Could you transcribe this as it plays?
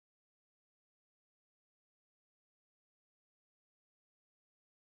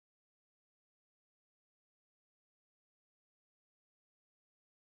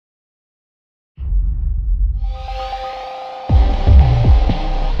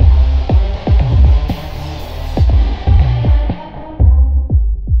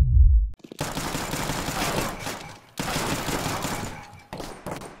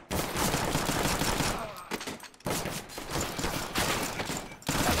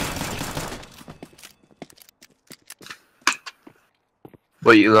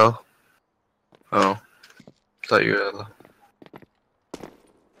What, you low? Oh. Thought you were low.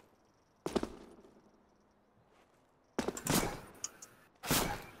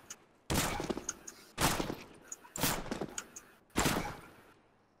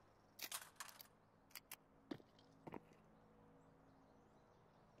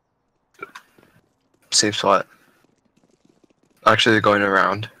 Safe spot. Actually, they're going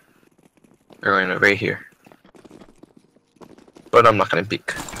around. They're going right here. But I'm not gonna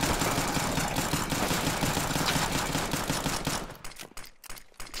peek.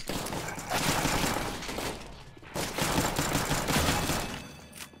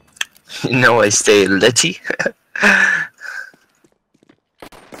 You know I stay litty.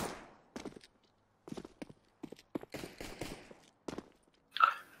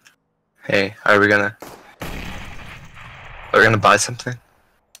 Hey, are we gonna buy something?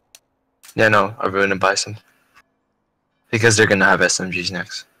 Yeah, no, are we gonna buy some? Because they're gonna have SMGs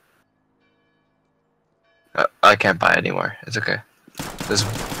next. I can't buy anymore. It's okay.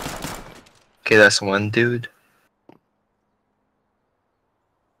 Okay, that's one dude.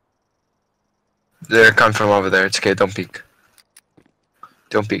 They're coming from over there. It's okay. Don't peek.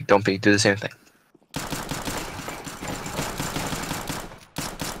 Don't peek. Don't peek. Do the same thing.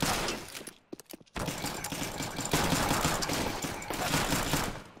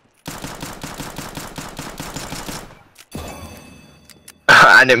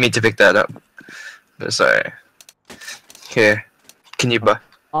 I didn't mean to pick that up. But sorry. Here. Can you buy?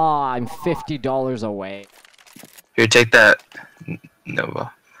 Oh, I'm $50 away. Here, take that.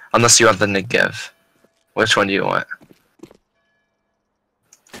 Nova. Unless you want the Negev. Which one do you want?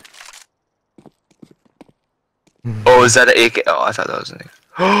 Oh, is that an AK? Oh, I thought that was an AK.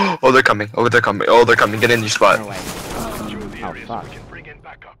 Oh, they're coming. Oh, they're coming. Oh, they're coming. Get in your spot. Oh, fuck.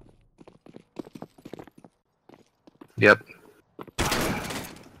 Yep.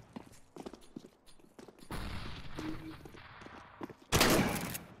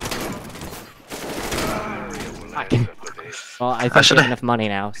 Well, I think we have enough money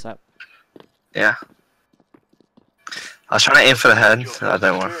now, so... Yeah. I was trying to aim for the head. That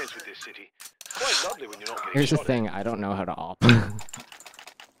didn't work. Here's the thing, I don't know how to op.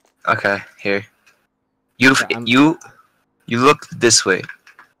 Okay, here. You look this way.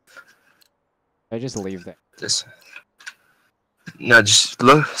 I just leave it. This. No, just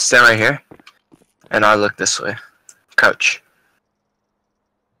look. Stand right here, and I look this way. Couch.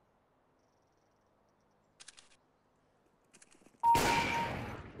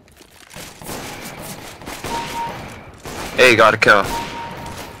 Hey, got a kill.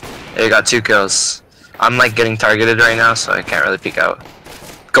 Hey, got 2 kills. I'm like getting targeted right now, so I can't really peek out.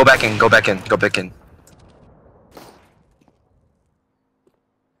 Go back in, go back in, go back in.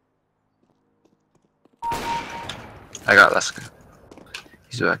 I got Leska.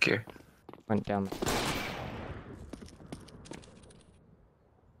 He's back here. Went down.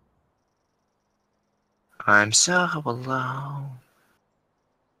 I'm so alone.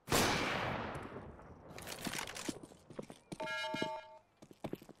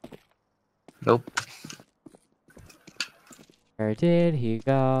 Nope. Where did he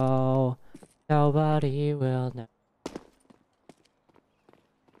go? Nobody will know.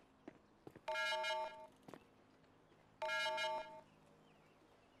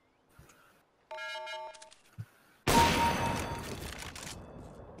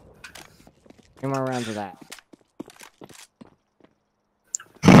 Two more rounds of that.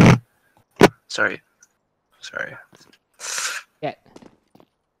 Sorry. Sorry. Yeah.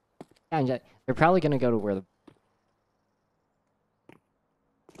 Yeah, they're probably gonna go to where the...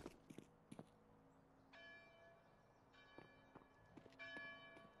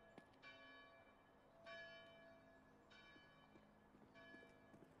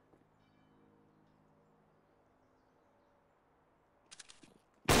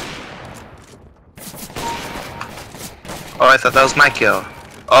 Oh, I thought that was my kill.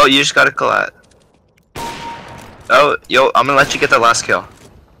 Oh, you just got a collat. Oh, yo, I'm gonna let you get the last kill.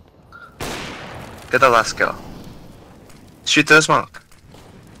 Get the last kill. Shoot through the smoke.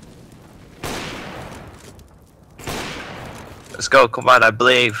 Let's go, come on, I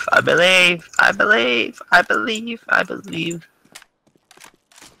believe. I believe. I believe. I believe. I believe.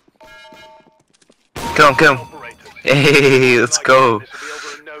 Kill him, kill him. Hey, let's go.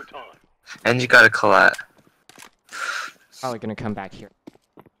 And you got a collat. Probably gonna come back here.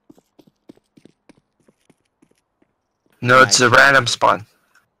 No, it's a random spawn.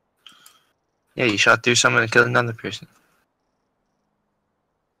 Yeah, you shot through someone and killed another person.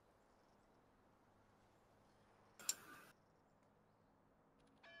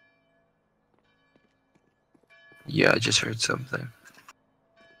 Yeah, I just heard something.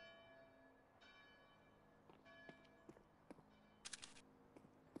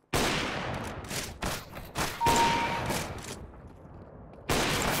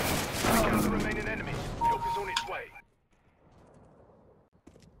 on its way.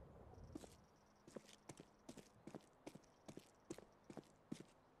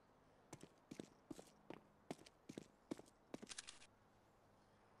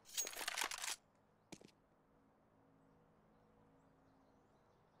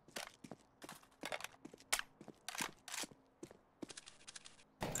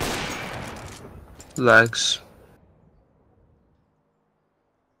 Legs.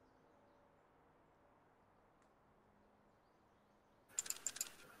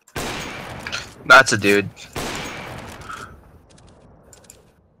 That's a dude.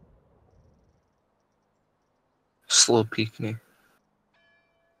 Slow peek me.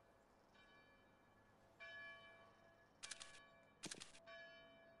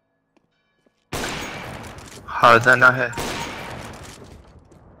 How did that not hit?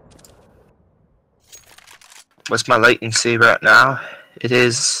 What's my latency right now? It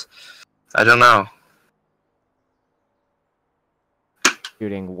is... I don't know.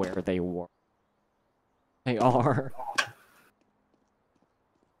 Shooting where they were. They are.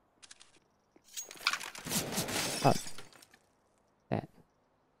 Oh. That.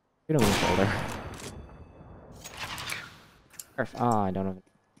 Shoot him in the shoulder. Perfect. Oh, I don't know.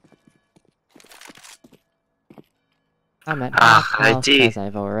 I'm at half health because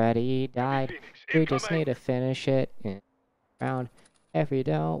I've already died. We just need to finish it in round. If you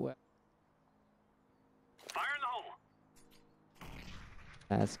don't, well, Fire in the hole.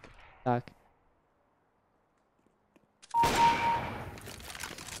 that's suck.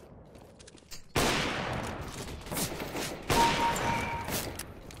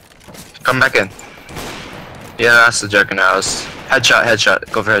 Come back in. Yeah, that's the Juggernaut. Headshot,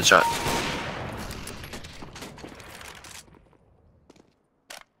 headshot. Go for headshot.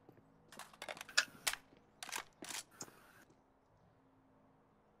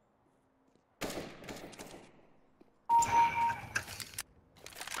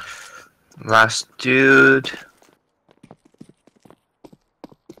 Last dude.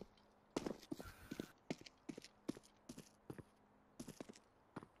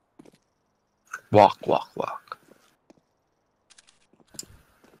 Walk, walk, walk.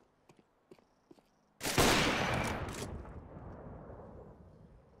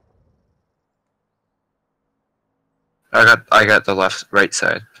 I got the right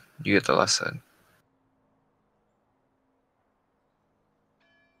side. You get the left side.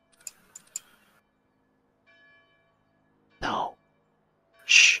 No.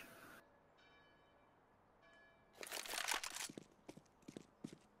 Shh.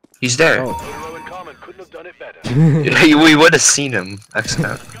 He's there. Oh. Rowan Carmen couldn't have done it better. We would have seen him.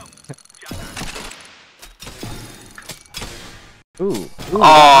 Excellent. Ooh.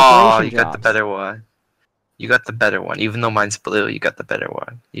 Oh, you got the better one. You got the better one. Even though mine's blue, you got the better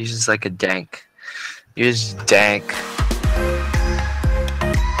one. You're just like a dank. You're just dank.